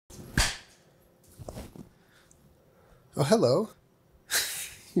Oh, hello.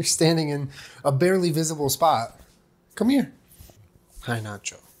 You're standing in a barely visible spot. Come here. Hi,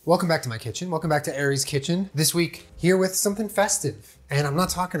 Nacho. Welcome back to my kitchen. Welcome back to Aries Kitchen. This week, here with something festive. And I'm not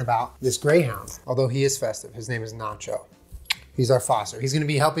talking about this greyhound, although he is festive. His name is Nacho. He's our foster. He's gonna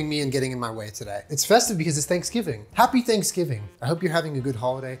be helping me and getting in my way today. It's festive because it's Thanksgiving. Happy Thanksgiving. I hope you're having a good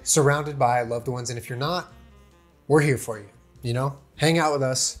holiday, surrounded by loved ones. And if you're not, we're here for you, you know? Hang out with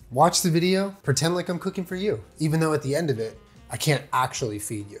us, watch the video, pretend like I'm cooking for you, even though at the end of it, I can't actually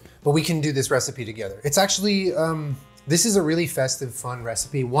feed you. But we can do this recipe together. It's actually, this is a really festive, fun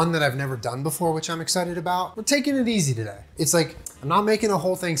recipe, one that I've never done before, which I'm excited about. We're taking it easy today. It's like, I'm not making a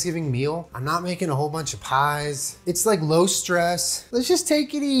whole Thanksgiving meal. I'm not making a whole bunch of pies. It's like low stress. Let's just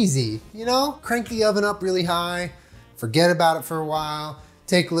take it easy, you know? Crank the oven up really high, forget about it for a while,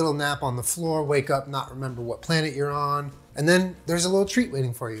 take a little nap on the floor, wake up, not remember what planet you're on, and then there's a little treat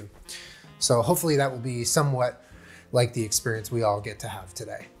waiting for you. So hopefully that will be somewhat like the experience we all get to have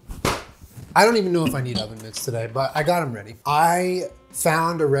today. I don't even know if I need oven mitts today, but I got them ready. I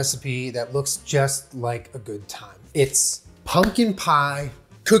found a recipe that looks just like a good time. It's pumpkin pie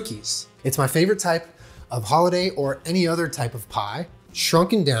cookies. It's my favorite type of holiday or any other type of pie,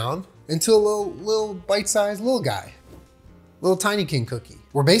 shrunken down into a little bite-sized little guy, little tiny king cookie.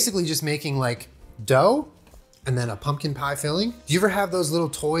 We're basically just making like dough and then a pumpkin pie filling. Do you ever have those little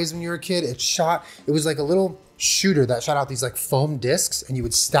toys when you were a kid? It was like a little shooter that shot out these like foam discs, and you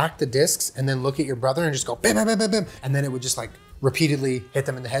would stack the discs and then look at your brother and just go bam, bam, bam, bam, bam. And then it would just like repeatedly hit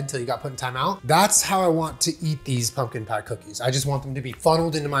them in the head till you got put in timeout. That's how I want to eat these pumpkin pie cookies. I just want them to be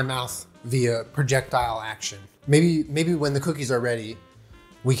funneled into my mouth via projectile action. Maybe when the cookies are ready,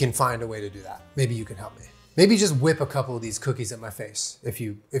 we can find a way to do that. Maybe you can help me. Maybe just whip a couple of these cookies at my face, if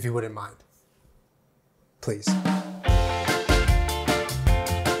you wouldn't mind. Please.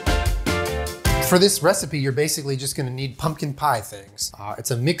 For this recipe, you're basically just gonna need pumpkin pie things. It's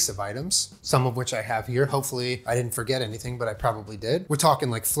a mix of items, some of which I have here. Hopefully I didn't forget anything, but I probably did. We're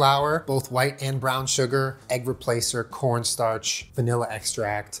talking like flour, both white and brown sugar, egg replacer, cornstarch, vanilla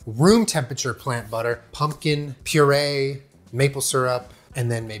extract, room temperature plant butter, pumpkin puree, maple syrup,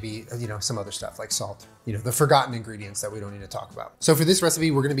 and then maybe, you know, some other stuff like salt. You know, the forgotten ingredients that we don't need to talk about. So for this recipe,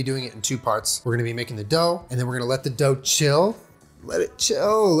 we're gonna be doing it in two parts. We're gonna be making the dough, and then we're gonna let the dough chill. Let it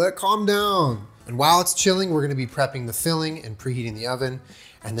chill, let it calm down. And while it's chilling, we're gonna be prepping the filling and preheating the oven.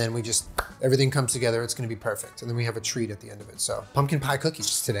 And then everything comes together, it's gonna be perfect. And then we have a treat at the end of it. So pumpkin pie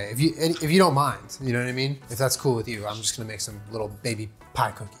cookies today, if you don't mind, you know what I mean? If that's cool with you, I'm just gonna make some little baby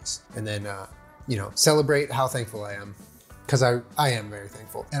pie cookies. And then, you know, celebrate how thankful I am. Because I am very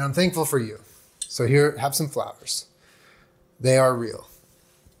thankful. And I'm thankful for you. So here, have some flowers. They are real.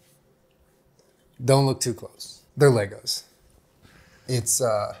 Don't look too close. They're Legos. It's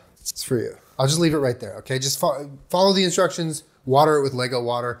for you. I'll just leave it right there, okay? Just follow the instructions, water it with Lego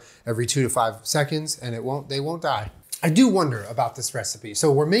water every 2 to 5 seconds, and they won't die. I do wonder about this recipe.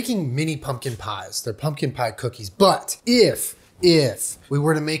 So we're making mini pumpkin pies. They're pumpkin pie cookies, but if we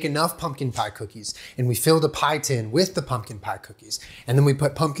were to make enough pumpkin pie cookies and we filled a pie tin with the pumpkin pie cookies, and then we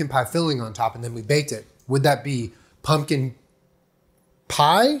put pumpkin pie filling on top and then we baked it, would that be pumpkin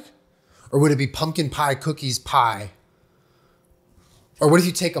pie? Or would it be pumpkin pie cookies pie? Or what if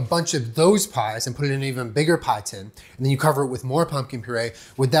you take a bunch of those pies and put it in an even bigger pie tin, and then you cover it with more pumpkin puree?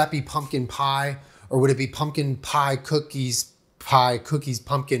 Would that be pumpkin pie? Or would it be pumpkin pie cookies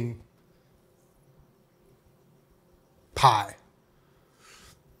pumpkin pie?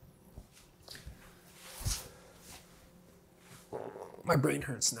 My brain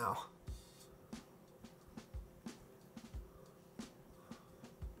hurts now.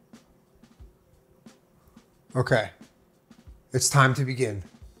 Okay, it's time to begin.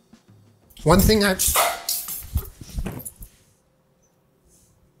 One thing I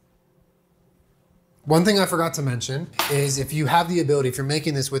forgot to mention is, if you have the ability, if you're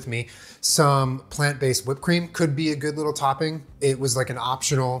making this with me, some plant-based whipped cream could be a good little topping. It was like an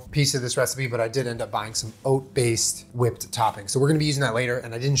optional piece of this recipe, but I did end up buying some oat-based whipped topping. So we're gonna be using that later,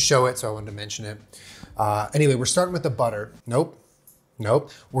 and I didn't show it, so I wanted to mention it. Anyway, we're starting with the butter. Nope.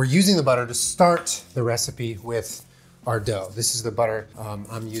 We're using the butter to start the recipe with our dough. This is the butter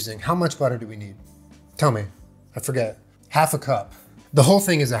I'm using. How much butter do we need? Tell me, I forget. Half a cup. The whole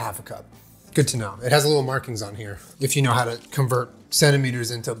thing is a half a cup. Good to know. It has little markings on here if you know how to convert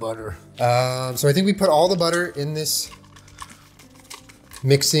centimeters into butter. So I think we put all the butter in this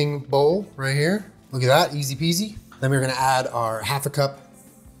mixing bowl right here. Look at that, easy peasy. Then we're gonna add our half a cup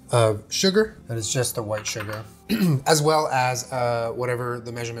of sugar. That is just the white sugar, as well as whatever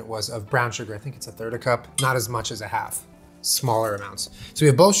the measurement was of brown sugar. I think it's 1/3 cup, not as much as a half, smaller amounts. So we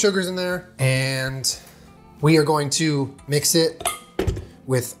have both sugars in there, and We are going to mix it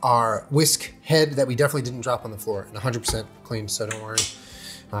with our whisk head that we definitely didn't drop on the floor, and 100% clean, so don't worry.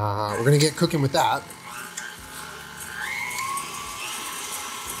 We're gonna get cooking with that.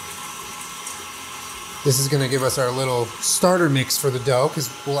 This is gonna give us our little starter mix for the dough, because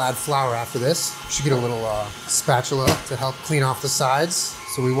we'll add flour after this. Should get a little spatula to help clean off the sides.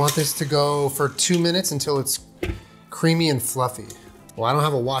 So we want this to go for 2 minutes until it's creamy and fluffy. Well, I don't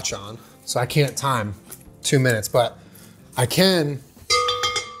have a watch on, so I can't time 2 minutes, but I can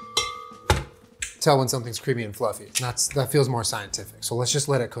tell when something's creamy and fluffy. That feels more scientific. So let's just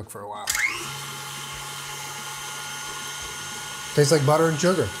let it cook for a while. Tastes like butter and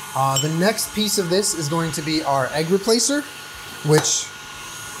sugar. The next piece of this is going to be our egg replacer, which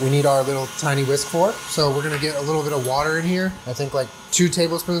we need our little tiny whisk for. So we're gonna get a little bit of water in here. I think like 2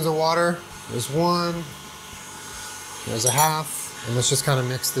 tablespoons of water. There's 1, there's a half, and let's just kind of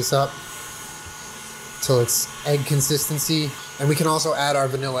mix this up till it's egg consistency. And we can also add our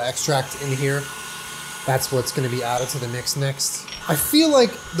vanilla extract in here. That's what's gonna be added to the mix next. I feel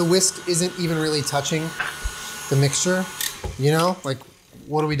like the whisk isn't even really touching the mixture, you know? Like,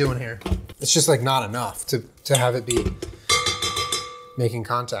 what are we doing here? It's just like not enough to have it be making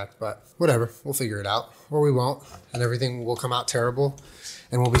contact, but whatever, we'll figure it out. Or we won't, and everything will come out terrible,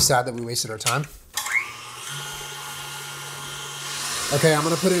 and we'll be sad that we wasted our time. Okay, I'm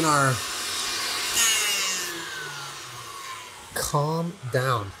gonna put in our, calm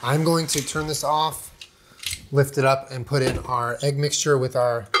down. I'm going to turn this off, lift it up, and put in our egg mixture with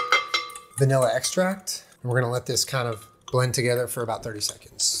our vanilla extract. And we're gonna let this kind of blend together for about 30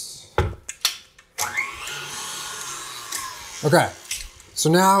 seconds. Okay, so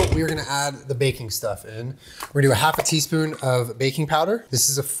now we are gonna add the baking stuff in. We're gonna do a 1/2 teaspoon of baking powder. This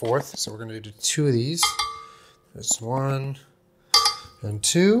is a 1/4, so we're gonna do 2 of these. There's 1 and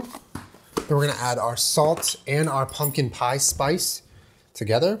 2. Then we're gonna add our salt and our pumpkin pie spice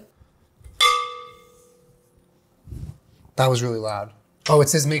together. That was really loud. Oh, it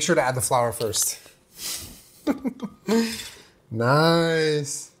says make sure to add the flour first.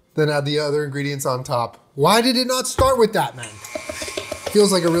 Nice. Then add the other ingredients on top. Why did it not start with that, man?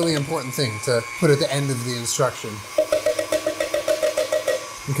 Feels like a really important thing to put at the end of the instruction.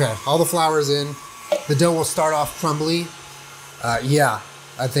 Okay, all the flour is in. The dough will start off crumbly. Yeah,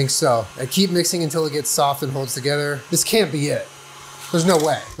 I think so. I keep mixing until it gets soft and holds together. This can't be it. There's no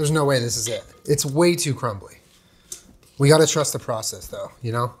way. There's no way this is it. It's way too crumbly. We gotta trust the process though,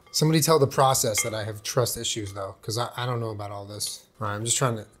 you know? Somebody tell the process that I have trust issues though, because I don't know about all this. All right, I'm just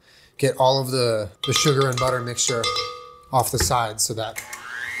trying to get all of the sugar and butter mixture off the sides so that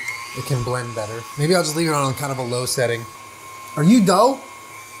it can blend better. Maybe I'll just leave it on kind of a low setting. Are you dough?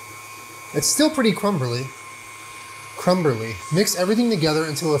 It's still pretty crumbly. Mix everything together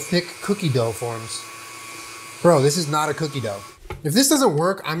until a thick cookie dough forms. Bro, this is not a cookie dough. If this doesn't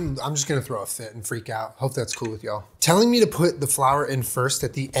work, I'm just gonna throw a fit and freak out. Hope that's cool with y'all. Telling me to put the flour in first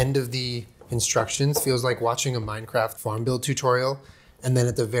at the end of the instructions feels like watching a Minecraft farm build tutorial, and then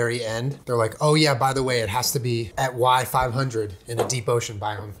at the very end, they're like, oh yeah, by the way, it has to be at Y500 in a deep ocean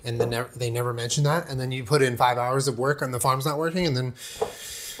biome. And then they never mention that, and then you put in 5 hours of work and the farm's not working, and then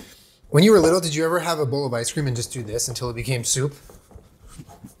when you were little, did you ever have a bowl of ice cream and just do this until it became soup?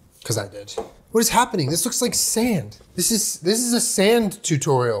 Because I did. What is happening? This looks like sand. This is a sand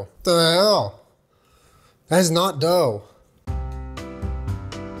tutorial. What the hell? That is not dough.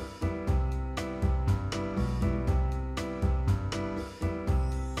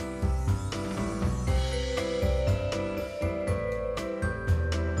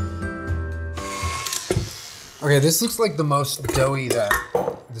 Okay, this looks like the most doughy that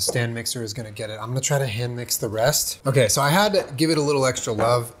the stand mixer is gonna get it. I'm gonna try to hand mix the rest. Okay, so I had to give it a little extra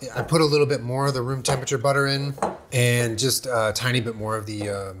love. I put a little bit more of the room temperature butter in and just a tiny bit more of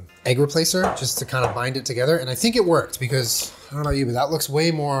the egg replacer just to kind of bind it together. And I think it worked because, I don't know about you, but that looks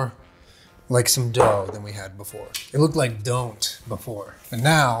way more like some dough than we had before. It looked like don't before. And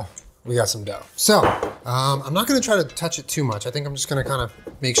now we got some dough. So, I'm not gonna try to touch it too much. I think I'm just gonna kind of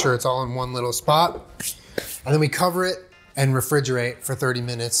make sure it's all in one little spot. And then we cover it and refrigerate for 30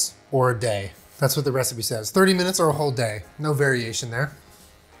 minutes or a day. That's what the recipe says. 30 minutes or a whole day. No variation there.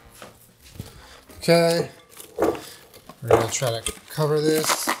 Okay. We're gonna try to cover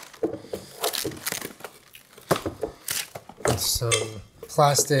this with some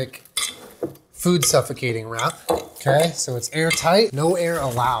plastic food suffocating wrap. Okay, so it's airtight, no air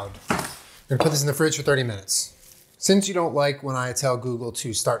allowed. We're gonna put this in the fridge for 30 minutes. Since you don't like when I tell Google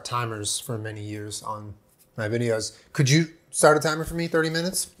to start timers for many years on my videos, could you start a timer for me, 30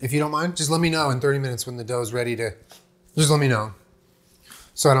 minutes? If you don't mind, just let me know in 30 minutes when the dough is ready to, just let me know.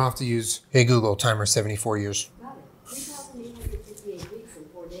 so I don't have to use, hey Google, timer 74 years. Got it. 3,858 weeks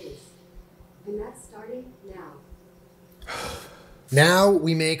and 4 days. And that's starting now. Now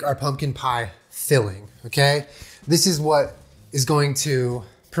we make our pumpkin pie filling, okay? This is what is going to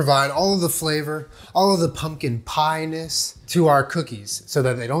provide all of the flavor, all of the pumpkin pie-ness to our cookies so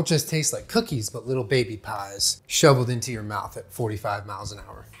that they don't just taste like cookies, but little baby pies shoveled into your mouth at 45 miles an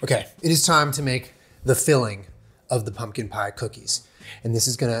hour. Okay, it is time to make the filling of the pumpkin pie cookies. And this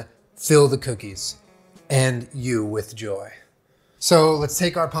is gonna fill the cookies and you with joy. So let's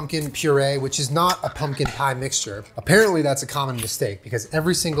take our pumpkin puree, which is not a pumpkin pie mixture. Apparently that's a common mistake because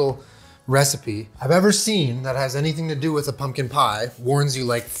every single recipe I've ever seen that has anything to do with a pumpkin pie warns you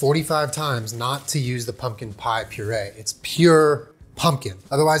like 45 times not to use the pumpkin pie puree. It's pure pumpkin.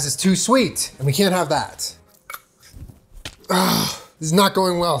 Otherwise it's too sweet and we can't have that. This is not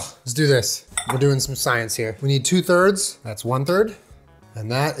going well. Let's do this. We're doing some science here. We need 2/3, that's 1/3,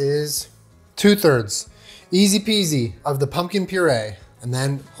 and that is 2/3. Easy peasy of the pumpkin puree, and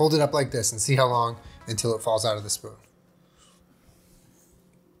then hold it up like this and see how long until it falls out of the spoon.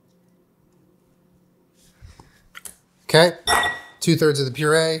 Okay, 2/3 of the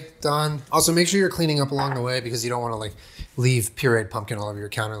puree, done. Also make sure you're cleaning up along the way because you don't wanna like leave pureed pumpkin all over your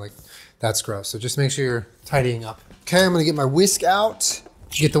counter, like that's gross. So just make sure you're tidying up. Okay, I'm gonna get my whisk out.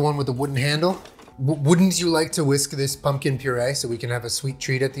 Get the one with the wooden handle. Wouldn't you like to whisk this pumpkin puree so we can have a sweet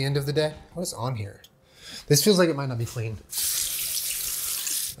treat at the end of the day? What is on here? This feels like it might not be clean.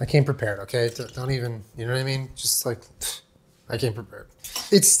 I came prepared, okay? Don't even, you know what I mean? Just like, I came prepared.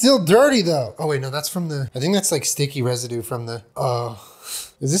 It's still dirty though. Oh wait, no, that's from the, I think that's like sticky residue from the,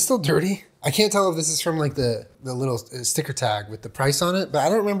 is this still dirty? I can't tell if this is from like the little sticker tag with the price on it, but I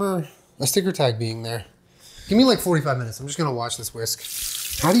don't remember a sticker tag being there. Give me like 45 minutes. I'm just gonna wash this whisk.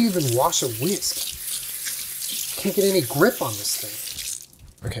 How do you even wash a whisk? Can't get any grip on this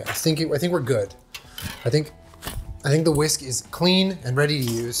thing. Okay, I think we're good. I think the whisk is clean and ready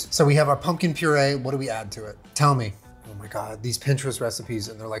to use. So we have our pumpkin puree. What do we add to it? Tell me. Oh my God, these Pinterest recipes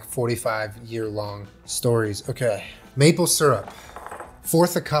and they're like 45-year-long stories. Okay, maple syrup.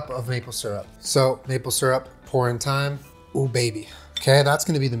 1/4 cup of maple syrup. So maple syrup, pour in time. Ooh, baby. Okay, that's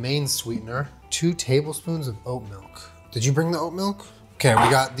gonna be the main sweetener. 2 tablespoons of oat milk. Did you bring the oat milk? Okay,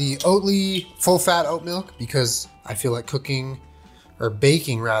 we got the Oatly full fat oat milk because I feel like cooking, or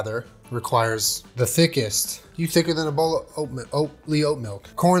baking rather, requires the thickest. You thicker than a bowl of Oatly oat milk.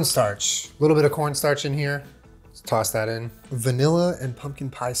 Cornstarch, a little bit of cornstarch in here. Let's toss that in. Vanilla and pumpkin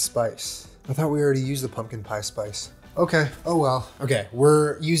pie spice. I thought we already used the pumpkin pie spice. Okay, oh well. Okay,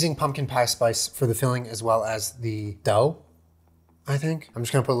 we're using pumpkin pie spice for the filling as well as the dough, I think. I'm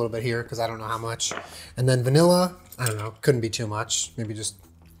just gonna put a little bit here because I don't know how much. And then vanilla, I don't know, couldn't be too much. Maybe just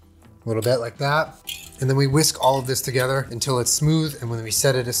a little bit like that. And then we whisk all of this together until it's smooth and then we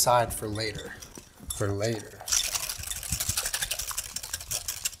set it aside for later.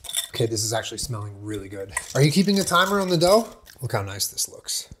 Okay, this is actually smelling really good. Are you keeping a timer on the dough? Look how nice this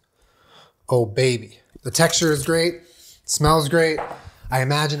looks. Oh baby. The texture is great, it smells great. I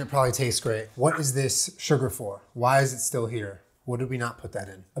imagine it probably tastes great. What is this sugar for? Why is it still here? What did we not put that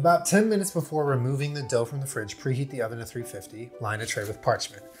in? About 10 minutes before removing the dough from the fridge, preheat the oven to 350, line a tray with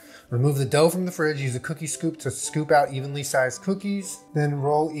parchment. Remove the dough from the fridge, use a cookie scoop to scoop out evenly sized cookies, then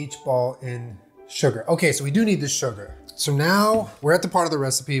roll each ball in sugar. Okay, so we do need the sugar. So now we're at the part of the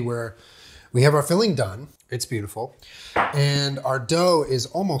recipe where we have our filling done. It's beautiful. And our dough is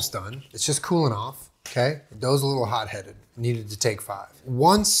almost done. It's just cooling off, okay? The dough's a little hot-headed, needed to take 5.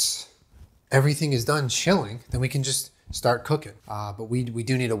 Once everything is done chilling, then we can just start cooking. But we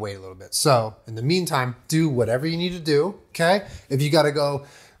do need to wait a little bit. So in the meantime, do whatever you need to do, okay? If you gotta go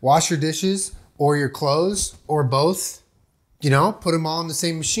wash your dishes or your clothes or both, you know, put them all in the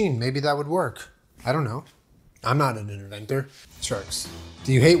same machine. Maybe that would work. I don't know. I'm not an inventor. Sharks.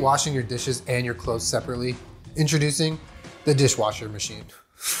 Do you hate washing your dishes and your clothes separately? Introducing the dishwasher machine.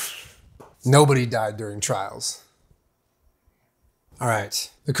 Nobody died during trials. All right,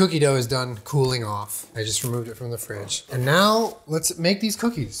 the cookie dough is done cooling off. I just removed it from the fridge. And now let's make these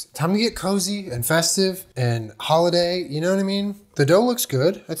cookies. Time to get cozy and festive and holiday, you know what I mean? The dough looks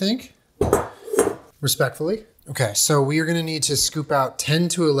good, I think, respectfully. Okay, so we are gonna need to scoop out 10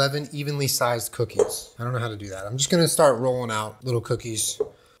 to 11 evenly sized cookies. I don't know how to do that. I'm just gonna start rolling out little cookies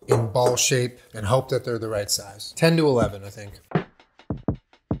in ball shape and hope that they're the right size. 10 to 11, I think.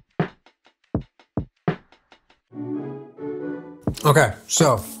 Okay,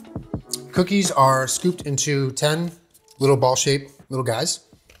 so cookies are scooped into 10 little ball shape little guys.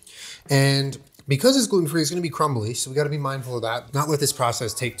 And because it's gluten-free, it's gonna be crumbly, so we gotta be mindful of that. Not let this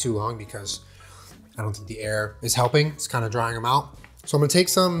process take too long because I don't think the air is helping. It's kind of drying them out. So I'm gonna take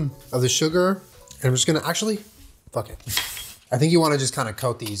some of the sugar and I'm just gonna actually, fuck it. I think you wanna just kind of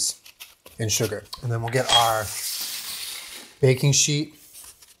coat these in sugar. And then we'll get our baking sheet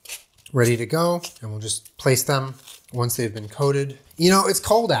ready to go. And we'll just place them once they've been coated. You know, it's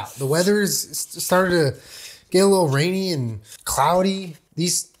cold out. The weather is started to get a little rainy and cloudy.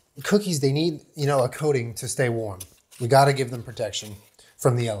 These cookies, they need, you know, a coating to stay warm. We gotta give them protection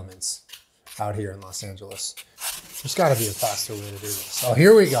from the elements out here in Los Angeles. There's gotta be a faster way to do this. Oh,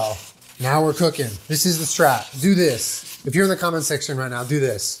 here we go. Now we're cooking. This is the strat. Do this. If you're in the comment section right now, do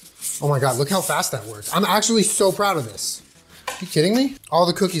this. Oh my God, look how fast that worked. I'm actually so proud of this. Are you kidding me? All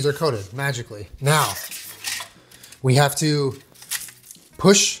the cookies are coated magically. Now, we have to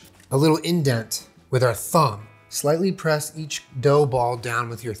push a little indent with our thumb. Slightly press each dough ball down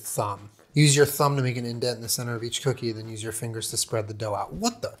with your thumb. Use your thumb to make an indent in the center of each cookie, then use your fingers to spread the dough out.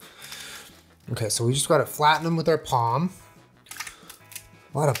 What the? Okay, so we just gotta flatten them with our palm.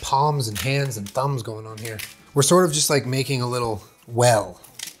 A lot of palms and hands and thumbs going on here. We're sort of just like making a little well,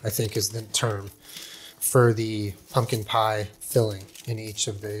 I think is the term, for the pumpkin pie filling in each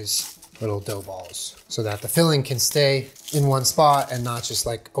of these little dough balls so that the filling can stay in one spot and not just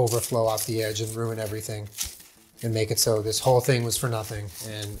like overflow off the edge and ruin everything and make it so this whole thing was for nothing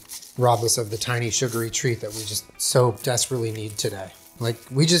and rob us of the tiny sugary treat that we just so desperately need today. Like,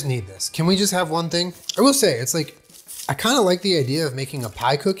 we just need this. Can we just have one thing? I will say, it's like, I kind of like the idea of making a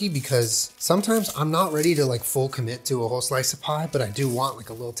pie cookie because sometimes I'm not ready to like full commit to a whole slice of pie, but I do want like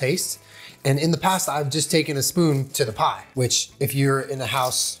a little taste. And in the past, I've just taken a spoon to the pie, which if you're in a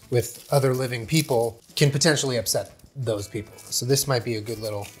house with other living people can potentially upset those people. So this might be a good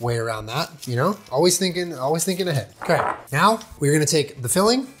little way around that, you know? Always thinking ahead. Okay, now we're gonna take the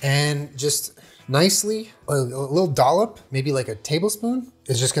filling and just nicely, a little dollop, maybe like a tablespoon,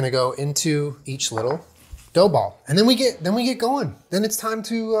 is just gonna go into each little dough ball. And then we get going. Then it's time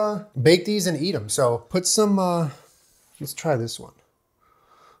to bake these and eat them. So put some, let's try this one.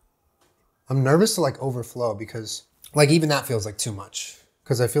 I'm nervous to like overflow because like even that feels like too much.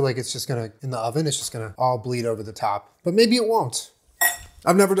 Because I feel like it's just gonna, in the oven, it's just gonna all bleed over the top. But maybe it won't.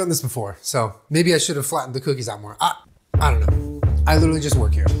 I've never done this before. So maybe I should have flattened the cookies out more. I don't know. I literally just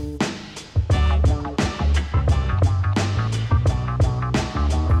work here.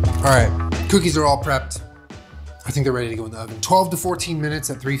 All right, cookies are all prepped. I think they're ready to go in the oven. 12 to 14 minutes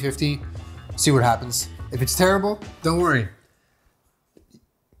at 350. See what happens. If it's terrible, don't worry.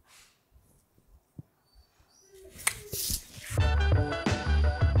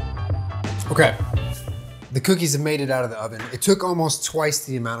 Okay, the cookies have made it out of the oven. It took almost twice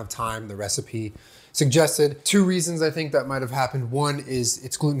the amount of time the recipe suggested. Two reasons I think that might have happened. One is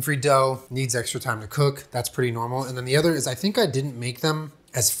it's gluten-free dough, needs extra time to cook. That's pretty normal. And then the other is I think I didn't make them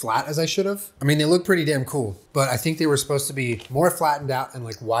as flat as I should have. I mean, they look pretty damn cool, but I think they were supposed to be more flattened out and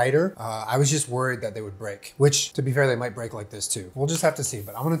like wider. I was just worried that they would break, which to be fair, they might break like this too. We'll just have to see,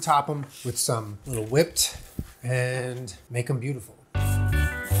 but I'm gonna top them with some little whipped and make them beautiful.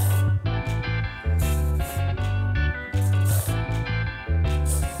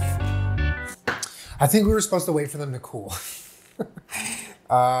 I think we were supposed to wait for them to cool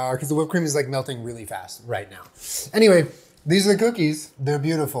because the whipped cream is like melting really fast right now. Anyway, these are the cookies. They're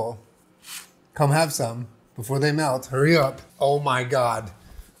beautiful. Come have some before they melt. Hurry up. Oh my God.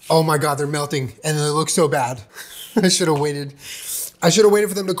 Oh my God, they're melting and they look so bad. I should have waited. I should have waited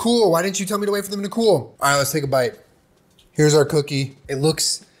for them to cool. Why didn't you tell me to wait for them to cool? All right, let's take a bite. Here's our cookie. It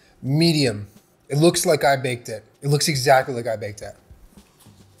looks medium. It looks like I baked it. It looks exactly like I baked it.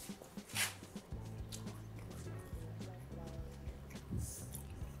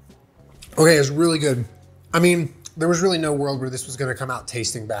 Okay, it's really good. I mean, there was really no world where this was gonna come out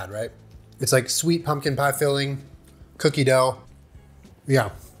tasting bad, right? It's like sweet pumpkin pie filling, cookie dough.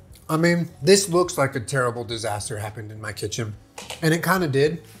 Yeah, I mean, this looks like a terrible disaster happened in my kitchen. And it kind of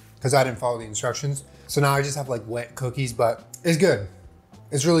did, because I didn't follow the instructions. So now I just have like wet cookies, but it's good.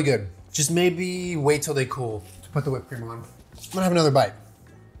 It's really good. Just maybe wait till they cool to put the whipped cream on. I'm gonna have another bite.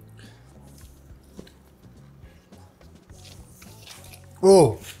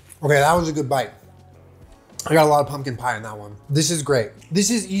 Oh, okay, that was a good bite. I got a lot of pumpkin pie in that one. This is great. This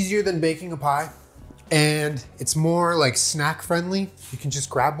is easier than baking a pie and it's more like snack friendly. You can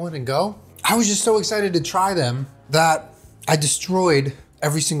just grab one and go. I was just so excited to try them that I destroyed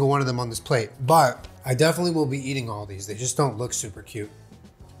every single one of them on this plate, but I definitely will be eating all these. They just don't look super cute,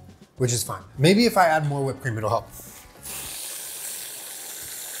 which is fine. Maybe if I add more whipped cream, it'll help.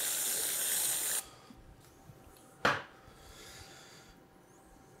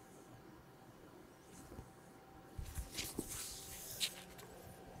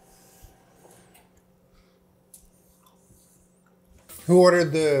 Who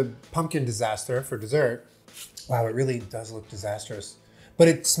ordered the pumpkin disaster for dessert? Wow, it really does look disastrous. But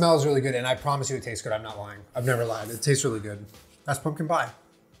it smells really good, and I promise you it tastes good. I'm not lying. I've never lied. It tastes really good. That's pumpkin pie.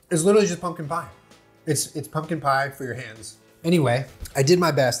 It's literally just pumpkin pie. It's pumpkin pie for your hands. Anyway, I did my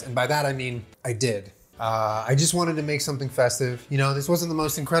best, and by that I mean I did. I just wanted to make something festive. You know, this wasn't the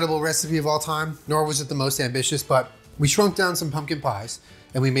most incredible recipe of all time, nor was it the most ambitious, but we shrunk down some pumpkin pies,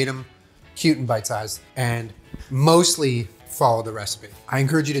 and we made them cute and bite-sized, and mostly follow the recipe. I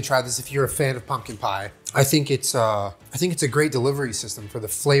encourage you to try this if you're a fan of pumpkin pie. I think it's a great delivery system for the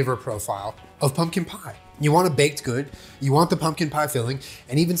flavor profile of pumpkin pie. You want a baked good, you want the pumpkin pie filling,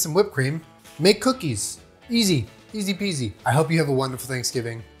 and even some whipped cream. Make cookies. Easy, easy peasy. I hope you have a wonderful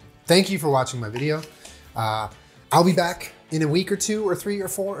Thanksgiving. Thank you for watching my video. I'll be back in a week or 2 or 3 or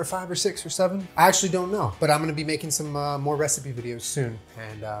 4 or 5 or 6 or 7. I actually don't know, but I'm gonna be making some more recipe videos soon.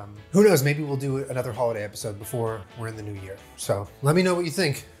 And who knows, maybe we'll do another holiday episode before we're in the new year. So let me know what you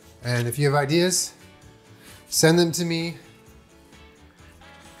think. And if you have ideas, send them to me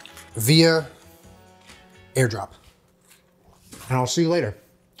via airdrop. And I'll see you later.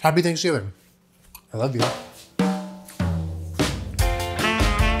 Happy Thanksgiving. I love you.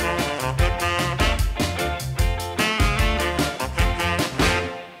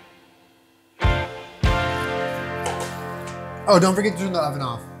 Oh, don't forget to turn the oven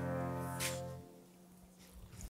off.